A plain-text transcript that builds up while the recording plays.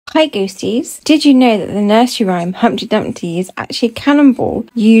Hi ghosties! Did you know that the nursery rhyme Humpty Dumpty is actually a cannonball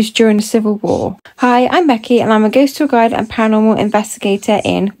used during the Civil War? Hi, I'm Becky and I'm a ghost tour guide and paranormal investigator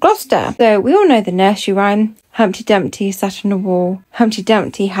in Gloucester. So we all know the nursery rhyme. Humpty Dumpty sat on a wall. Humpty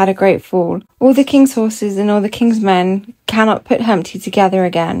Dumpty had a great fall. All the king's horses and all the king's men cannot put Humpty together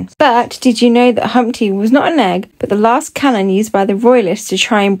again. But did you know that Humpty was not an egg, but the last cannon used by the royalists to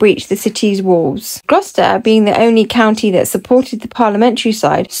try and breach the city's walls? Gloucester, being the only county that supported the parliamentary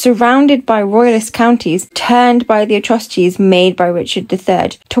side, surrounded by royalist counties, turned by the atrocities made by Richard III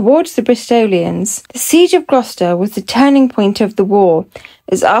towards the Bristolians. The siege of Gloucester was the turning point of the war,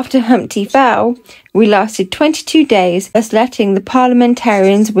 as after Humpty fell, we lasted 22 days, thus letting the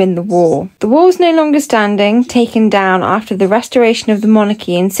parliamentarians win the war. The wall is no longer standing, taken down after the restoration of the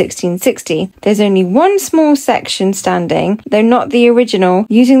monarchy in 1660. There's only one small section standing, though not the original,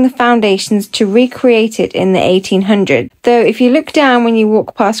 using the foundations to recreate it in the 1800s. Though if you look down when you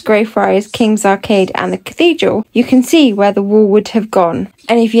walk past Greyfriars, King's Arcade and the cathedral, you can see where the wall would have gone.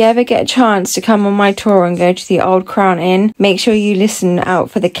 And if you ever get a chance to come on my tour and go to the Old Crown Inn, make sure you listen out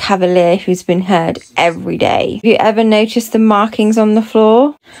for the cavalier who's been heard every day. Have you ever noticed the markings on the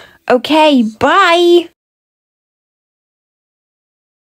floor? Okay, bye!